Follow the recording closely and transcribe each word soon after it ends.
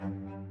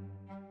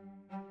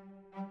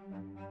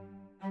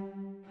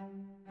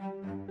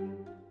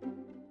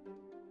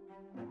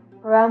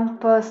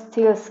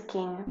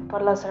Rumpelstiltskin,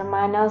 por los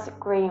hermanos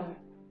Grimm.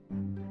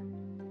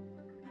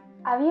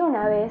 Había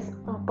una vez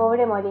un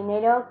pobre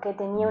molinero que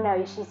tenía una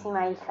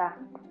bellísima hija,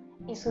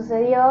 y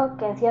sucedió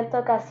que en cierta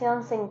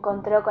ocasión se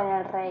encontró con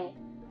el rey,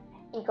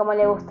 y como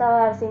le gustaba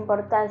darse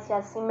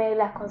importancia sin medir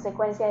las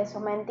consecuencias de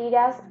sus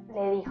mentiras,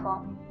 le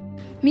dijo: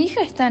 Mi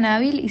hija es tan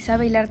hábil y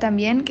sabe hilar tan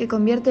bien que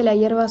convierte la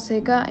hierba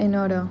seca en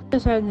oro.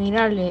 Es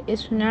admirable,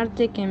 es un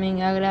arte que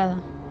me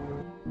agrada.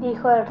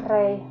 Dijo el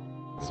rey: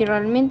 Si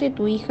realmente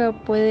tu hija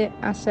puede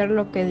hacer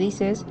lo que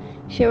dices,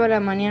 llévala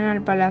mañana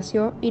al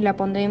palacio y la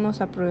pondremos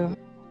a prueba.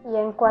 Y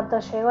en cuanto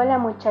llegó la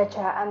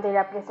muchacha ante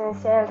la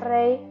presencia del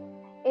rey,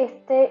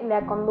 éste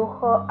la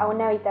condujo a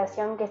una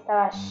habitación que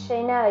estaba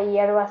llena de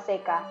hierba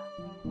seca.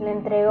 Le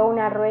entregó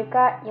una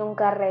rueca y un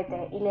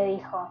carrete y le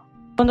dijo: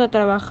 Ponte a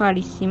trabajar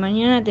y si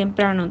mañana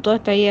temprano toda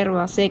esta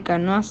hierba seca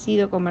no ha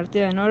sido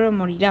convertida en oro,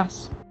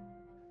 morirás.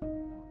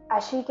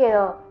 Allí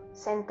quedó,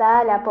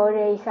 sentada la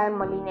pobre hija del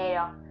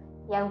molinero,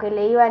 y aunque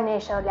le iba en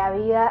ello la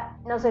vida,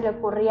 no se le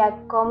ocurría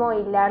cómo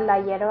hilar la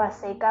hierba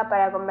seca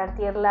para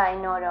convertirla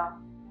en oro.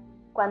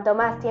 Cuanto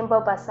más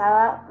tiempo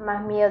pasaba,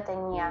 más miedo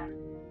tenía,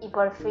 y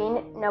por fin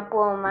no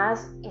pudo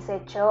más y se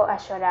echó a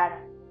llorar.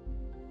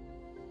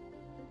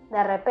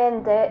 De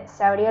repente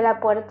se abrió la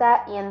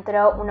puerta y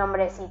entró un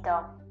hombrecito.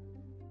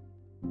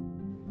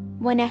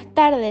 Buenas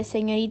tardes,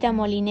 señorita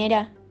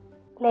molinera,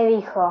 le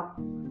dijo.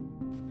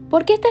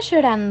 ¿Por qué está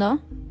llorando?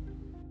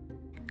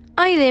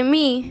 ¡Ay de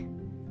mí!,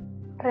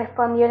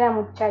 respondió la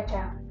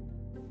muchacha.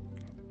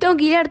 Tengo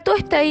que hilar toda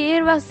esta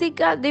hierba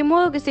seca de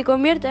modo que se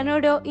convierta en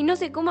oro y no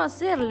sé cómo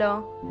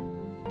hacerlo.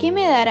 ¿Qué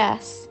me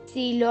darás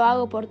si lo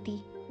hago por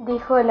ti?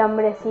 Dijo el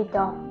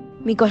hombrecito.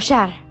 Mi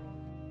collar,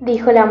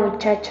 dijo la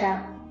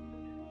muchacha.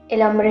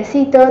 El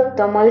hombrecito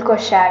tomó el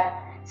collar,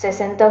 se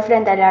sentó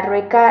frente a la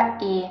rueca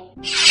y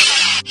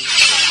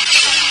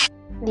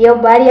dio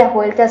varias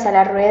vueltas a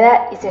la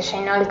rueda y se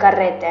llenó el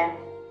carrete.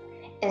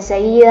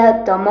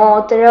 Enseguida tomó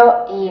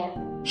otro y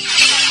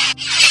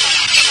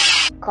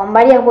con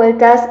varias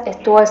vueltas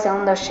estuvo el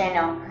segundo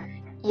lleno,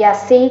 y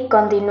así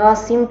continuó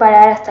sin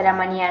parar hasta la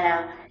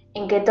mañana,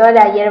 en que toda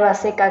la hierba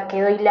seca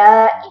quedó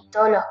hilada y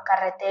todos los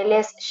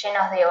carreteles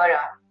llenos de oro.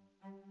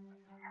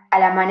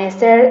 Al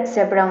amanecer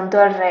se preguntó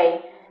el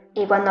rey,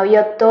 y cuando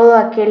vio todo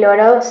aquel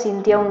oro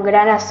sintió un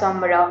gran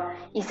asombro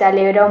y se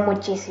alegró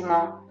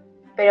muchísimo,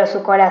 pero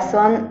su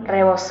corazón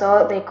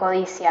rebosó de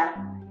codicia.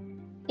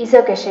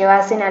 Hizo que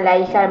llevasen a la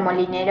hija del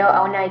molinero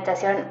a una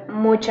habitación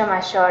mucho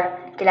mayor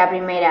que la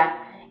primera,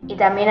 y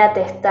también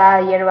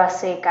atestada de hierba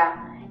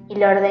seca, y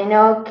le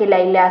ordenó que la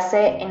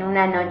hilase en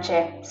una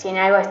noche, si en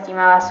algo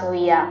estimaba su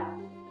vida.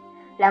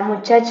 La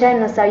muchacha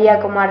no sabía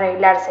cómo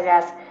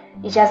arreglárselas,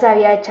 y ya se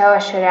había echado a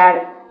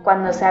llorar,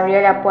 cuando se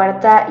abrió la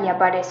puerta y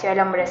apareció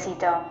el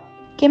hombrecito.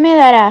 ¿Qué me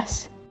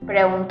darás?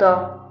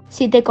 Preguntó.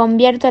 Si te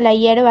convierto la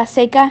hierba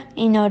seca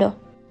en oro.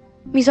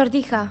 Mi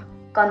sortija,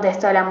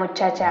 contestó la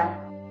muchacha.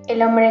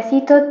 El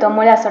hombrecito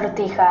tomó la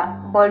sortija,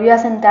 volvió a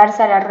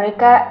sentarse a la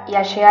rueca y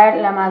al llegar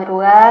la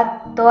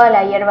madrugada toda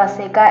la hierba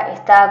seca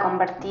estaba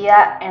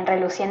convertida en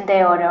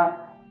reluciente oro.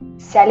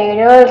 Se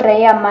alegró el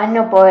rey a más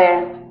no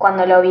poder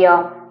cuando lo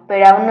vio,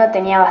 pero aún no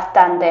tenía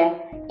bastante,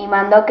 y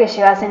mandó que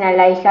llevasen a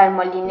la hija del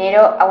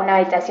molinero a una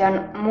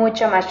habitación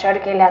mucho mayor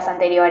que las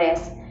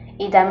anteriores,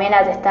 y también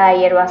atestada de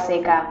hierba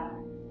seca.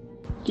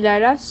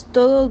 Hilarás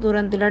todo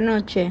durante la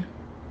noche,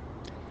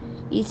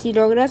 y si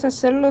logras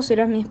hacerlo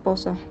serás mi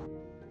esposa,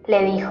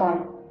 le dijo.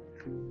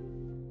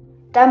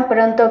 Tan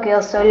pronto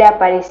quedó sola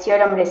apareció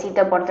el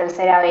hombrecito por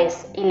tercera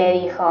vez y le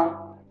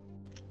dijo: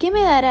 ¿Qué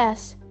me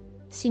darás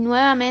si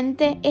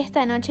nuevamente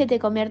esta noche te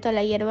convierto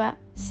la hierba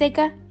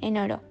seca en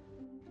oro?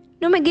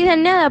 No me queda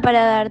nada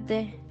para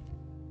darte,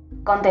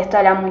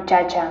 contestó la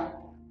muchacha.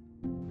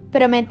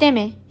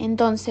 Prométeme,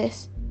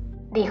 entonces,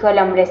 dijo el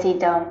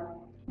hombrecito,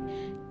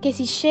 que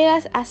si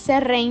llegas a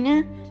ser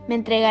reina me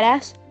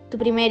entregarás tu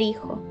primer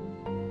hijo.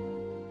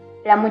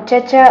 La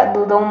muchacha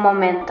dudó un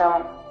momento.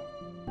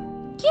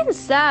 ¿Quién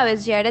sabe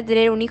si llegaré a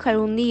tener un hijo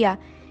algún día?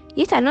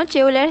 ¿Y esta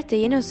noche volar este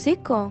hielo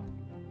seco?,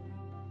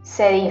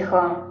 se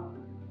dijo.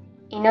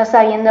 Y no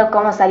sabiendo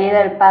cómo salir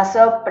del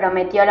paso,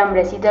 prometió al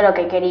hombrecito lo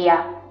que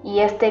quería,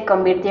 y éste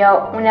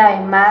convirtió una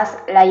vez más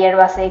la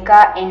hierba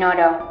seca en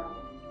oro.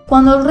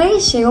 Cuando el rey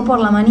llegó por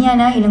la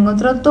mañana y lo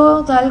encontró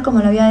todo tal como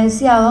lo había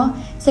deseado,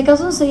 se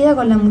casó enseguida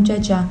con la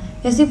muchacha,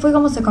 y así fue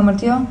como se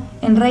convirtió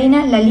en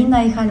reina la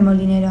linda hija del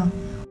molinero.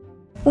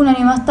 Un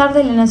año más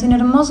tarde le nació un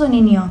hermoso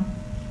niño,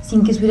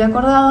 sin que se hubiera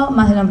acordado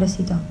más del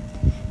hombrecito.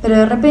 Pero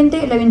de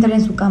repente lo vio entrar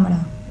en su cámara.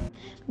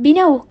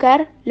 Vine a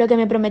buscar lo que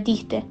me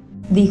prometiste,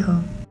 dijo.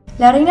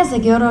 La reina se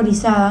quedó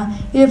horrorizada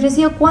y le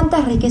ofreció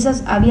cuántas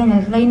riquezas había en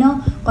el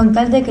reino con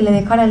tal de que le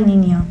dejara al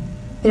niño.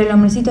 Pero el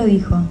hombrecito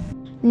dijo: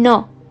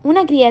 No,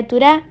 una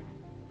criatura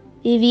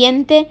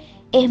viviente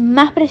es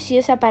más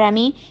preciosa para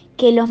mí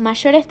que los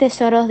mayores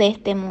tesoros de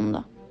este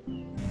mundo.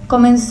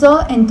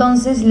 Comenzó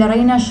entonces la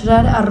reina a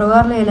llorar, a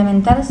rogarle y a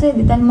lamentarse,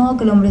 de tal modo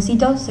que el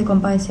hombrecito se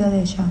compadeció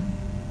de ella.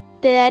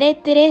 Te daré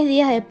 3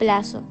 días de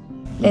plazo,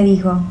 le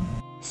dijo.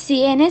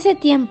 Si en ese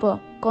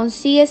tiempo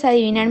consigues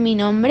adivinar mi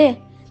nombre,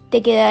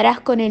 te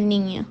quedarás con el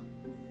niño.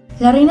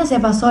 La reina se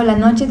pasó la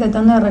noche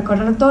tratando de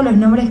recordar todos los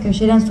nombres que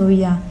oyera en su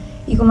vida,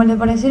 y como le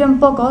parecieron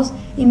pocos,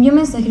 envió un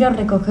mensajero a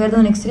recoger de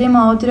un extremo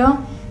a otro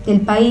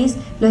del país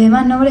los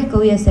demás nombres que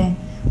hubiese.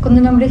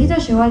 Cuando el hombrecito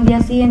llegó al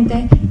día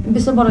siguiente,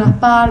 empezó por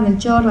Gaspar,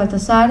 Melchor,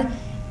 Baltasar,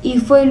 y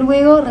fue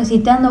luego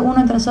recitando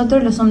uno tras otro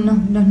los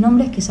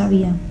nombres que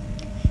sabía.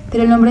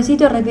 Pero el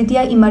hombrecito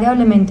repetía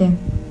invariablemente: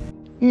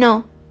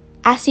 No,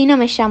 así no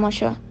me llamo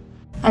yo.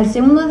 Al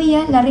segundo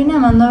día, la reina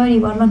mandó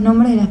averiguar los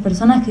nombres de las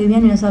personas que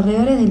vivían en los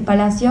alrededores del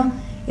palacio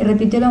y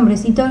repitió el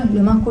hombrecito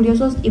los más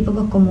curiosos y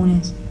pocos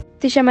comunes.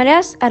 ¿Te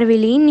llamarás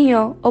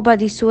Arvelinio, o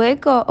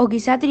Patisueco, o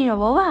quizá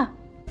Trinoboba?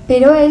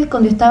 Pero él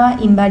contestaba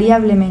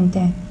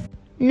invariablemente: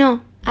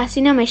 No,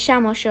 así no me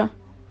llamo yo.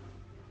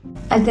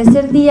 Al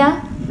tercer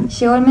día,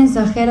 llegó el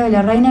mensajero de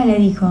la reina y le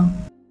dijo: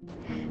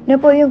 No he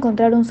podido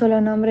encontrar un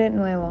solo nombre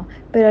nuevo,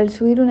 pero al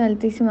subir una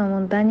altísima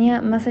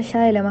montaña, más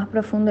allá de la más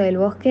profunda del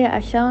bosque,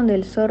 allá donde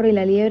el zorro y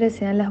la liebre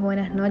se dan las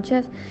buenas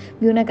noches,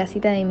 vi una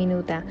casita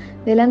diminuta.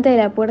 Delante de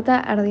la puerta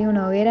ardía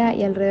una hoguera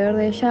y alrededor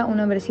de ella un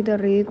hombrecito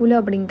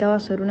ridículo brincaba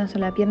sobre una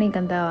sola pierna y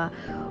cantaba: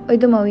 Hoy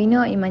tomo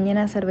vino y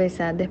mañana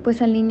cerveza,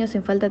 después al niño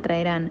sin falta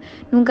traerán,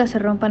 nunca se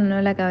rompan o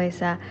no la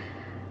cabeza.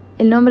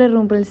 El nombre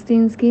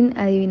Rumpelstiltskin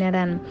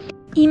adivinarán.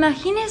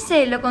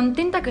 Imagínese lo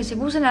contenta que se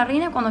puso la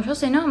reina cuando oyó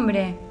ese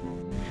nombre.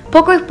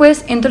 Poco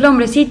después entró el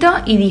hombrecito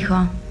y dijo: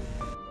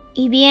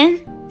 ¿Y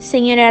bien,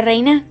 señora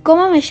reina,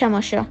 cómo me llamo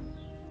yo?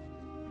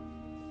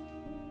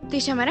 ¿Te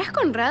llamarás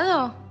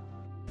Conrado?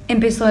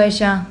 Empezó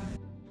ella.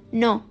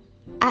 No,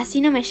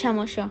 así no me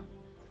llamo yo.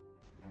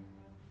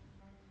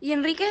 ¿Y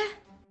Enrique?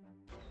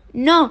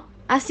 No,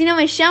 así no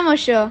me llamo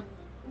yo.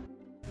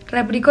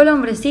 Replicó el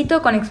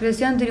hombrecito con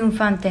expresión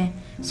triunfante.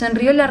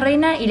 Sonrió la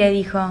reina y le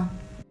dijo: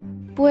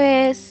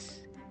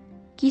 Pues...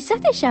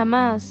 quizás te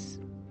llamas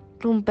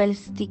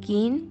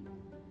Rumpelstiltskin.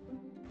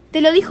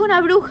 ¡Te lo dijo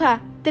una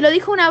bruja! ¡Te lo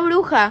dijo una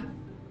bruja!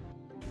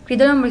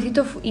 Gritó el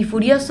hombrecito y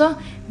furioso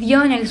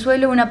dio en el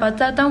suelo una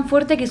patada tan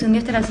fuerte que se hundió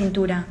hasta la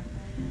cintura.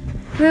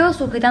 Luego,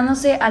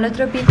 sujetándose al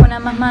otro pie con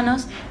ambas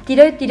manos,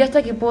 tiró y tiró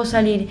hasta que pudo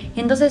salir, y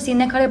entonces, sin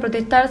dejar de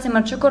protestar, se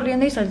marchó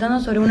corriendo y saltando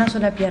sobre una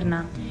sola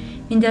pierna,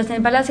 mientras en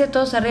el palacio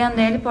todos se reían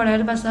de él por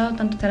haber pasado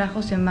tantos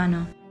trabajos en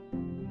vano.